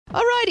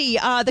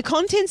Alrighty, the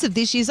contents of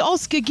this year's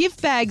Oscar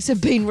gift bags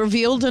have been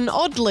revealed, and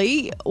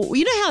oddly,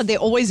 you know how they're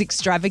always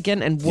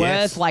extravagant and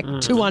worth like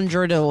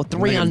 200 or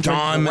 300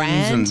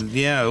 diamonds grand?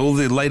 and all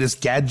the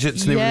latest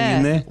gadgets and everything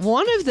in there.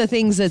 One of the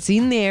things that's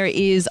in there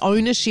is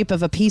ownership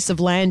of a piece of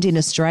land in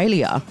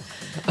Australia.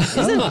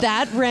 Isn't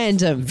that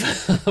random?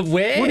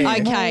 Where?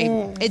 Okay,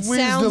 it Where's the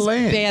sounds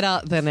land?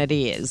 better than it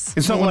is.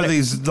 It's not one of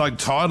these like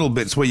title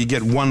bits where you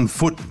get 1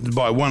 foot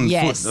by 1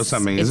 Yes, foot or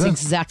something, it's is it?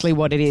 exactly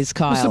what it is,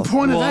 Kyle. What's the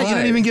point of that? You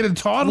don't even get a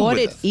title What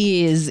with it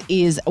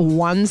is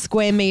 1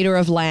 square metre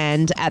of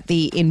land at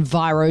the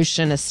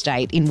Enviroshan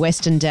Estate in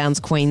Western Downs,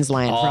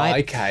 Queensland,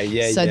 right? Okay,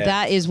 yeah, So yeah.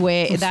 that is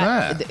where What's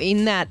that?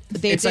 in that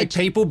It's like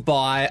people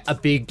buy a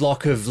big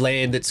block of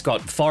land that's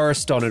got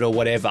forest on it or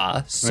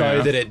whatever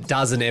so that it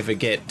doesn't ever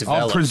get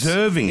developed.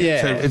 Preserving it.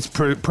 Yeah. So it's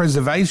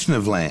preservation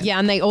of land. Yeah,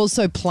 and they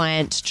also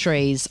plant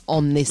trees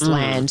on this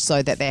land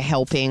so that they're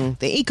helping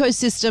the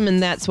ecosystem,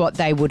 and that's what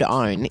they would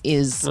own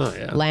is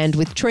land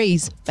with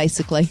trees,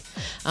 basically.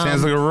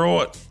 Sounds like a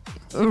rort.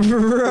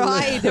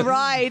 Right.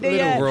 Little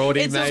yeah.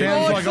 rorty, It's a mate.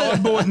 Sounds rort like for- I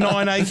bought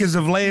 9 acres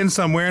of land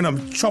somewhere and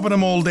I'm chopping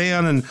them all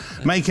down and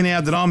making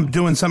out that I'm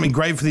doing something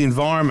great for the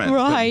environment. but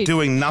Right.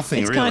 doing nothing,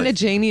 It's really. kind of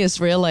genius,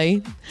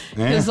 really.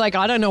 Yeah. Because,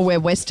 I don't know where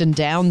Western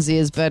Downs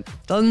is, but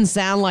doesn't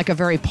sound like a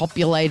very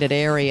populated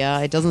area.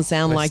 It doesn't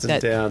sound Western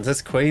like that. Downs.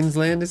 That's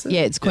Queensland, is it?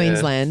 Yeah, it's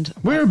Queensland.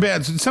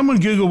 Whereabouts? Someone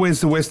Google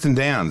where's the Western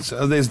Downs.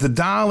 There's the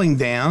Darling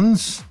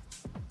Downs.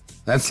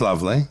 That's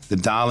lovely. The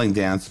Darling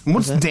Downs. And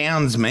what's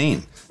Downs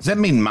mean? Does that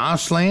mean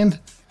marshland?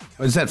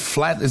 Or is that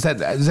flat? Is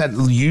that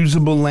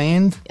usable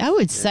land? I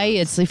would say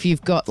it's if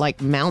you've got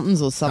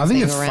mountains or something I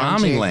think it's around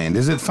farming you. land.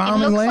 Is it It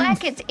farming looks land?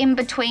 like it's in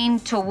between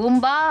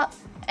Toowoomba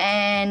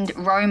and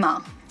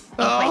Roma. in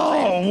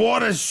Queensland. Oh,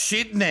 what a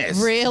shit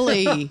nest.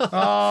 Really?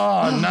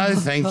 Oh, no,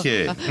 thank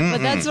you. But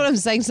that's what I'm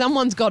saying.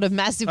 Someone's got a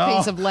massive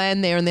piece of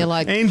land there and they're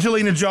like,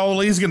 Angelina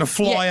Jolie's going to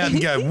fly Yeah. out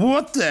and go,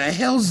 what the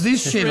hell's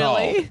this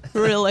shithole?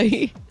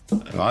 really?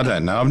 I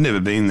don't know. I've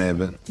never been there,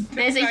 but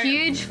There's a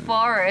huge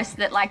forest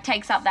that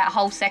takes up that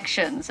whole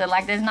section. So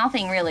there's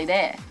nothing really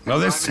there.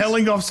 they're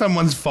selling off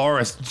someone's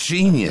forest.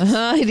 Genius.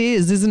 It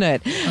is, isn't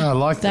it? I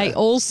like They that.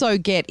 also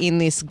get in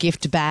this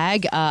gift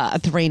bag a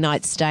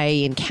 3-night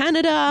stay in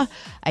Canada,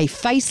 a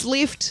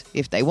facelift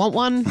if they want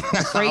one,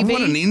 a freebie.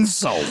 What an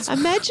insult.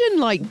 Imagine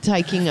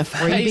taking a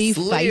freebie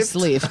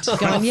facelift.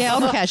 Going, yeah,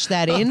 I'll cash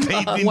that in.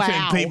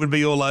 Pete would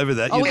be all over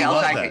that. Oh, You'd yeah,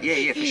 love I'll that.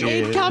 Yeah, for sure.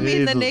 He'd come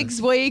in the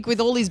next week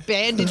with all his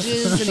bandages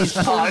and his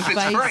Oh, pulled if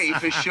it's face. free,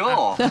 for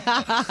sure.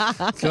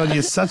 God,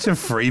 you're such a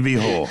freebie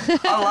whore.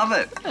 I love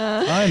it.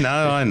 I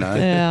know.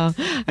 Yeah.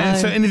 And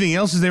so anything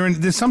else? Is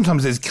there's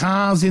sometimes there's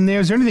cars in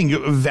there. Is there anything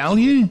of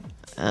value?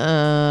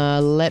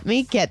 Let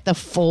me get the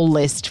full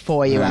list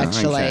for you,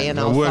 actually, okay. and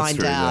We'll I'll work find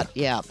through out. that.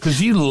 Yeah.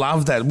 Because you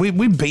love that.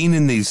 We've been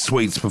in these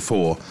suites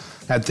before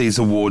at these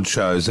award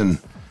shows, and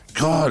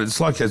God, it's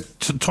like a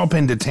top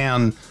end of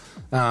town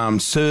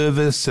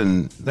service,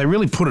 and they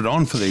really put it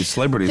on for these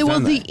celebrities, Well,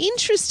 don't they? the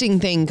interesting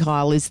thing,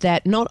 Kyle, is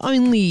that not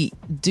only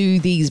do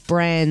these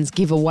brands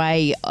give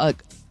away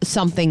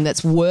something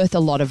that's worth a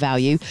lot of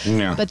value,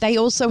 Yeah. but they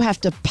also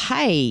have to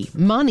pay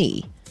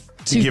money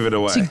To give it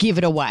away. To give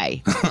it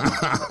away.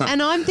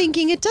 And I'm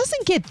thinking it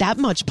doesn't get that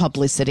much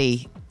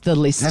publicity, the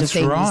list of That's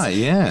things. right,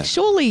 yeah.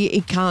 Surely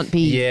it can't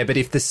be. Yeah, but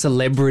if the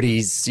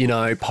celebrities,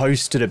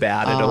 posted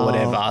about it or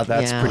whatever,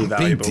 that's yeah. pretty Big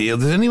valuable. deal.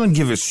 Does anyone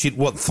give a shit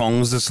what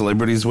thongs the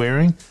celebrity's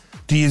wearing?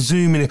 Do you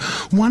zoom in?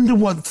 Wonder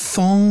what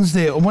thongs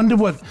there. Wonder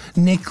what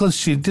necklace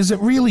shit. Does it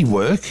really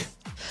work?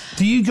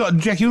 Do you got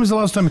Jackie? When was the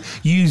last time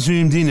you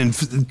zoomed in and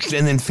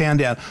then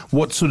found out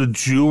what sort of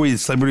jewelry the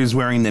celebrity is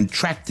wearing, then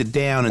tracked it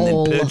down and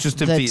all then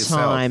purchased it the for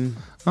yourself? time.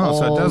 Oh,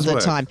 so it does all the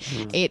work. time.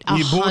 It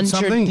You bought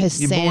something?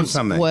 You bought 100%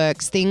 something.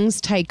 works.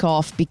 Things take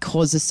off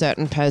because a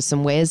certain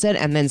person wears it,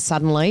 and then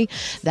suddenly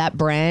that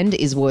brand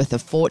is worth a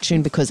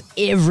fortune because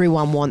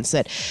everyone wants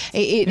it.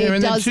 It And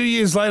then does. 2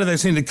 years later, they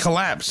seem to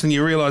collapse, and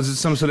you realise it's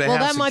some sort of Well,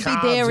 house that of might be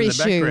cards their in the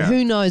issue. background.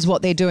 Who knows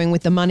what they're doing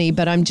with the money?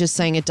 But I'm just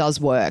saying it does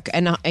work.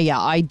 And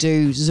I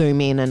do zoom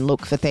in and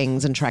look for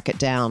things and track it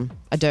down.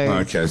 I do.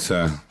 Okay,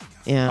 so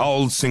Yeah.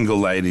 old single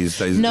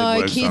ladies. It No,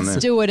 works on kids there.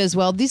 do it as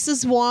well. This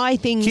is why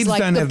things Kids like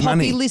don't the have Poppy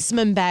money.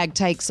 Lissman bag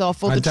takes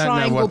off, or I the don't know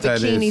triangle what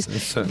that is.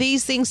 bikinis.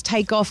 These things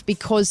take off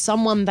because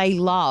someone they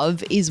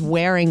love is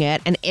wearing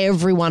it, and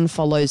everyone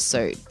follows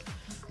suit.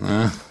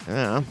 Yeah.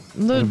 A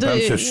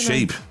bunch of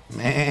sheep.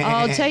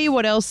 I'll tell you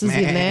what else is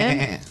in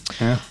there.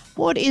 Yeah.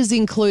 What is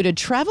included?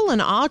 Travel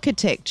and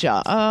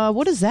architecture.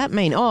 What does that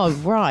mean? Oh,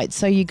 right.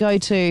 So you go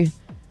to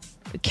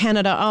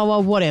Canada. Oh,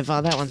 well,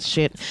 whatever. That one's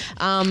shit.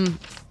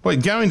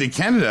 Wait, going to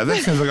Canada?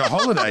 That sounds like a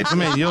holiday to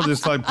me. You're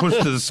just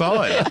pushed to the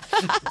side.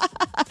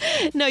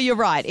 No, you're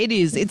right. It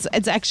is. It's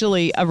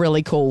actually a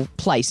really cool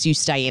place you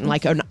stay in,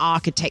 like an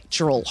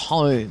architectural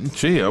home.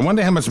 Gee, I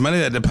wonder how much money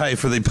they had to pay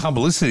for the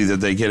publicity that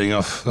they're getting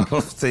off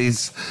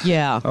these.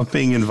 Yeah. Of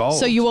being involved.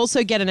 So you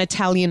also get an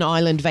Italian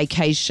island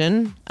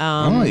vacation.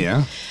 Oh,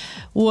 yeah.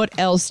 What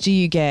else do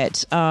you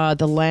get?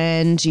 The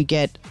land, you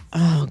get...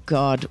 Oh,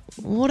 God.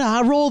 What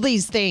are all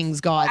these things,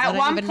 guys? I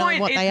don't even know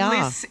what they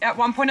are. At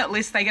one point it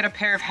lists they get a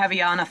pair of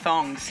Havaiana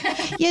thongs.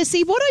 Yeah,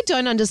 see, what I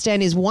don't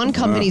understand is one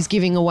company's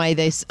giving away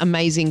this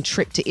amazing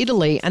trip to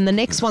Italy and the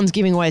next one's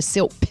giving away a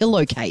silk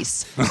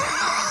pillowcase.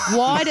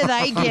 Why do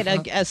they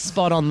get a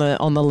spot on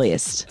the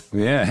list?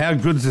 Yeah, how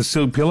good is a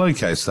silk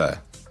pillowcase, though?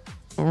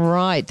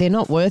 Right, they're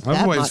not worth I've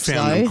that much, always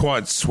found them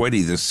quite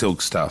sweaty, the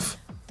silk stuff.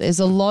 There's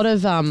a lot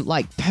of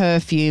like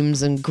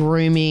perfumes and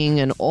grooming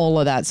and all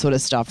of that sort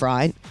of stuff,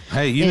 right?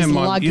 Hey, you There's know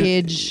my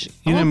luggage.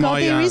 You know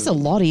God, there is a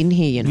lot in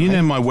here. You know. You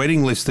know my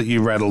wedding list that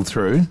you rattled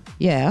through.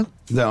 Yeah.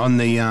 On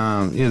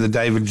the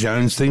David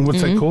Jones thing.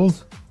 What's that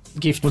called?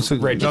 Gift What's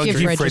it?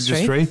 registry. Gift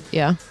registry.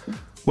 Yeah.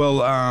 Well,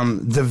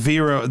 the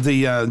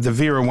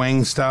Vera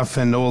Wang stuff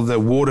and all the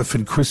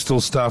Waterford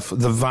Crystal stuff,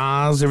 the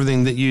vase,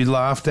 everything that you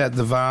laughed at,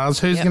 the vase.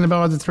 Who's going to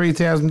buy the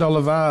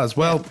 $3,000 vase?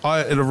 Well,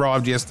 it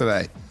arrived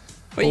yesterday.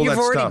 But all you've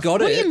that already stuff.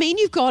 got it. What do you mean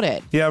you've got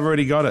it? Yeah, I've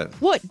already got it.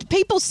 What?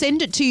 People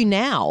send it to you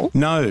now?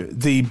 No,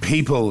 the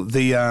people,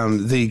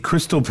 the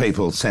Crystal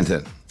people sent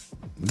it.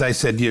 They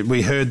said,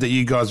 we heard that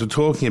you guys were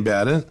talking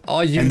about it.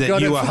 Oh, you've and that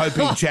got you it. were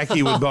hoping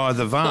Jackie would buy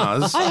the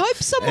vase. I hope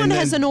someone And then-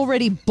 hasn't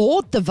already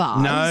bought the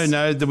vase.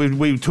 No,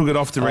 we took it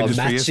off the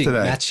registry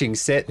yesterday. Matching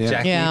set, Yeah.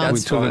 Jackie. Yeah. We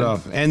That's took fine. it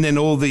off. And then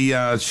all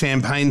the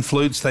champagne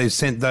flutes, they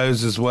sent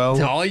those as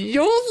well. Oh,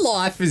 your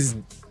life is...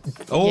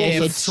 All Yeah,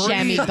 the you three.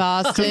 shammy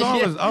bastard.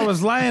 Because I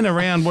was laying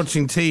around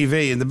watching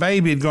TV and the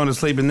baby had gone to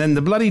sleep and then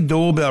the bloody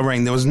doorbell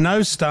rang. There was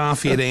no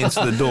staff here to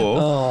answer the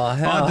door. how I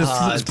had to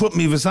hard. put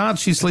my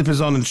Versace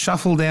slippers on and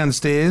shuffle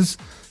downstairs.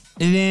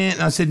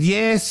 And I said,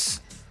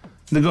 yes.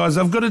 The guy's,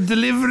 I've got a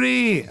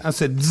delivery. I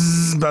said,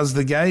 zzz, buzz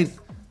the gate.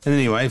 And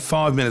anyway,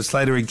 5 minutes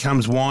later, he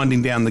comes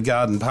winding down the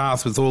garden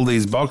path with all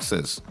these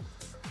boxes.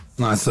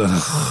 And I thought,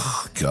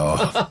 oh,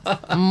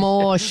 God.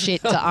 More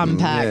shit to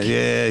unpack.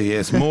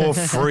 Yes, more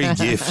free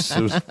gifts.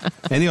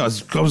 Anyway,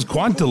 I was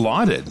quite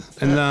delighted.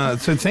 And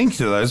so thank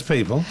you to those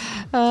people.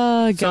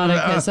 Oh, God.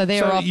 Okay, so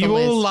they're off the you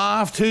list. all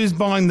laughed. Who's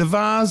buying the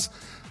vase?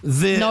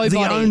 The Nobody.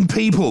 own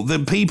people. The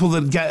people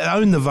that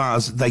own the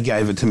vase, they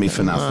gave it to me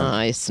for nothing.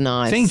 Nice.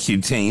 Thank you,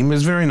 team. It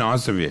was very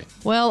nice of you.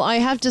 Well, I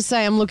have to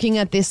say, I'm looking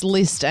at this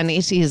list and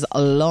it is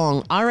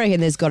long. I reckon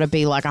there's got to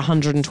be like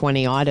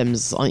 120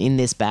 items in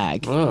this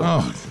bag.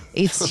 Oh,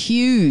 It's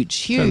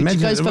huge.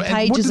 It goes for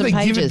pages and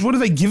pages. What do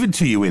they give it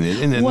to you in it?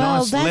 In a Well,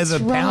 nice that's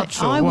leather right.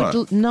 pouch or I what?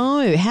 would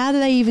know. How do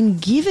they even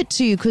give it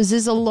to you? Because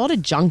there's a lot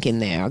of junk in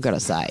there, I've got to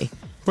say.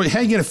 Well, how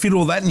are you going to fit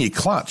all that in your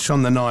clutch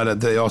on the night at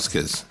the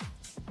Oscars?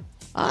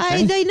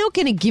 They're not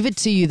going to give it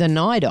to you the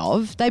night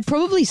of. They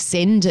probably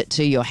send it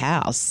to your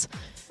house.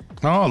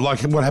 Oh,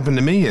 like what happened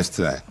to me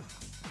yesterday.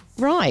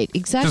 Right, Just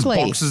exactly.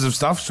 boxes of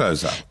stuff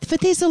shows up. But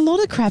there's a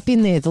lot of crap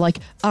in there, like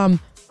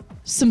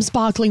some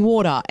sparkling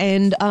water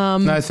and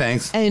No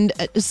thanks. and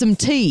some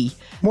tea.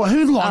 Well,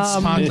 who likes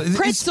sparkling? Is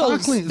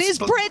Pretzels. sparkling- There's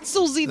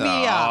pretzels in there.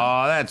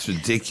 Oh, that's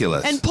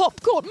ridiculous. And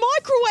popcorn.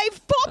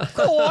 Microwave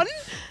popcorn?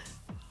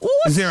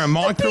 Is there a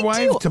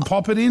microwave to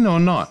pop it in or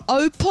not?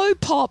 Opo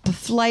Pop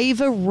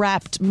flavour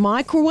wrapped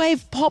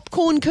microwave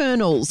popcorn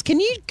kernels. Can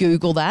you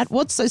Google that?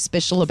 What's so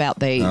special about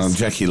these?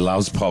 Jackie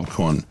loves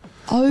popcorn.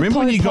 Opo Remember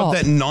when you Pop.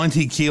 got that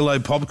 90-kilo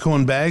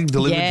popcorn bag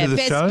delivered Yeah, to the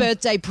best show?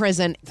 birthday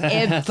present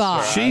ever.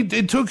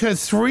 It took her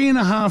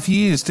 3.5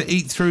 years to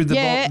eat through the,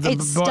 Yeah, the it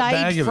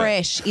bag stayed of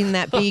fresh in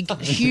that big,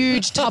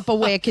 huge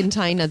Tupperware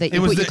container that it.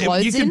 you Was put your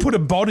clothes you in. could put a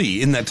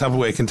body in that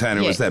Tupperware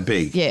container. It Yeah. was that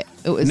big. Yeah,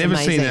 it was Never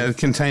amazing. seen a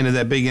container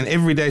that big, and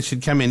every day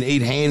she'd come in and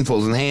eat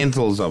handfuls and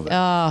handfuls of it.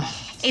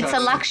 It's a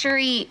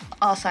luxury.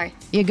 Oh, sorry.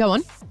 Yeah, go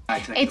on.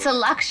 It's a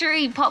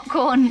luxury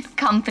popcorn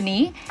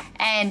company,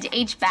 and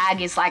each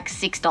bag is like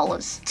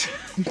 $6.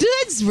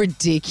 That's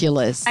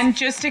ridiculous. And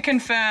just to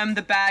confirm,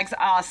 the bags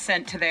are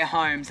sent to their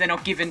homes. They're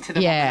not given to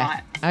them Yeah.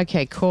 overnight.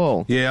 Okay,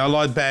 cool. Yeah, I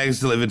like bags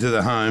delivered to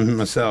the home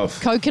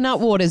myself. Coconut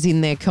water's in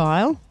there,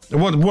 Kyle.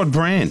 What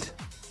brand?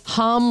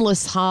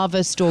 Harmless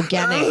Harvest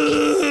Organic.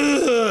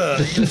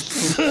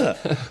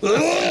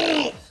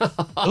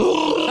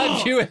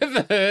 Have you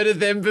ever heard of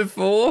them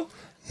before?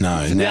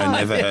 No,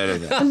 never heard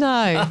of that.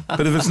 No.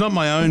 But if it's not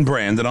my own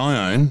brand that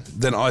I own,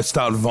 then I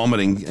start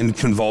vomiting and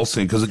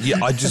convulsing because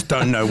I just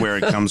don't know where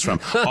it comes from.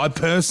 I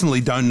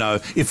personally don't know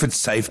if it's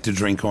safe to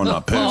drink or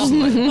not,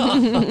 personally.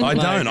 I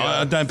don't.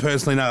 I don't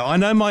personally know. I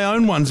know my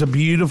own ones are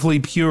beautifully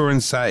pure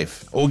and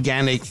safe,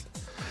 organic,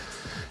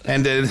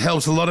 and it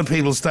helps a lot of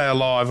people stay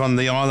alive on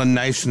the island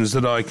nations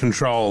that I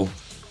control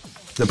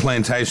the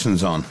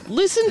plantations on.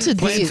 Listen to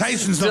this.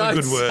 Plantation's not a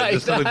Don't good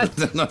word. say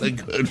That's not a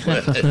good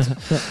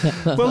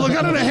word. Well, look,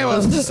 I don't know how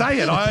else to say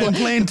it. I own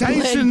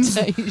plantations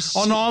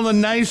on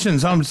island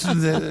nations.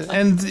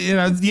 And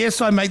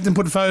yes, I make them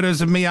put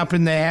photos of me up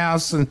in their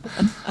house, and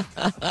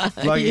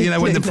like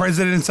when the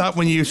president's up,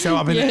 when you show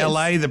up in Yes.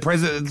 LA, the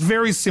president. It's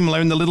very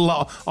similar in the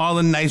little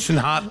island nation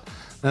hut.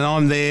 And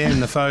I'm there in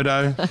the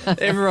photo.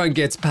 Everyone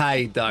gets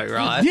paid though,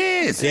 right?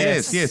 Yes.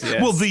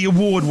 Well, the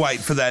award weight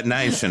for that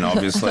nation,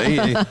 obviously.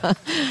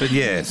 But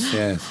yes.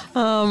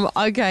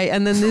 Okay,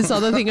 and then this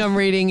other thing I'm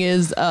reading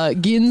is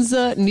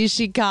Ginza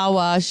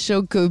Nishikawa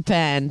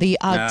Shokupan, the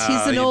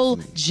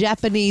artisanal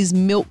Japanese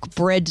milk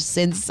bread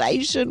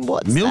sensation.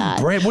 What's Milk that?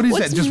 bread? What is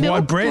What's that? Just milk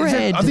white bread?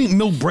 bread? I think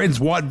milk bread's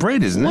white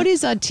bread, isn't it? What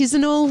is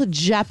artisanal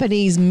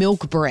Japanese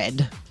milk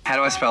bread? How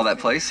do I spell that,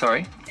 please?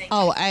 Sorry.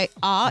 Oh,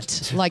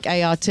 art, like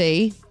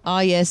A-R-T,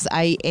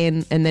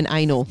 I-S-A-N, and then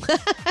anal.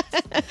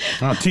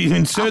 Oh, do you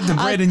insert the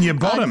bread in your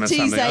bottom or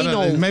something? I don't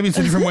know. Maybe it's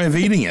a different way of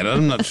eating it.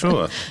 I'm not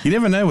sure. You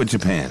never know with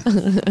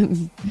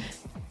Japan.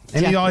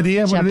 Any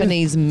idea what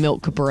Japanese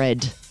milk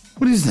bread.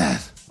 What is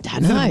that?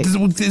 Don't know.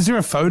 Is there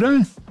a photo?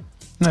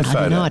 No photo. I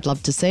don't know. I'd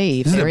love to see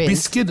if Is it there a is.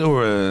 biscuit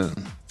or a...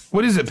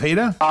 What is it,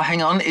 Peter? Oh,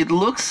 hang on. It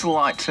looks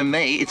like, to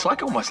me, it's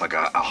like almost like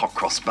a hot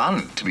cross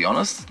bun, to be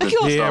honest.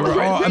 Yeah,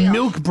 right. A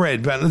milk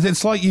bread bun.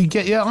 It's like you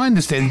get... Yeah, I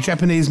understand.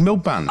 Japanese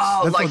milk buns.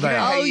 Oh, That's like what they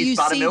are. how you use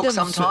buttermilk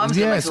sometimes?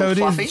 Yeah, so it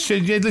fluffy. is.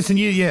 Yeah, listen,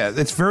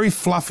 it's very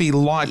fluffy,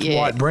 light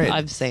white bread.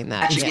 I've seen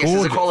that. Actually, yeah. yes,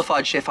 as a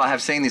qualified chef, I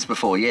have seen this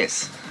before,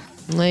 yes.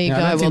 There you I go.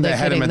 don't Well, think they're they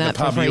had them getting at the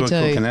that pub for you free were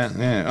too. cooking at.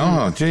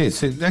 Yeah. Oh,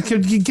 geez.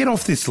 You get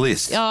off this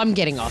list. Oh, I'm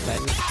getting off it.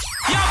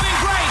 Y'all been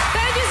great.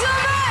 Thank you so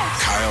much.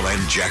 Kyle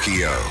and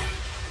Jackie O.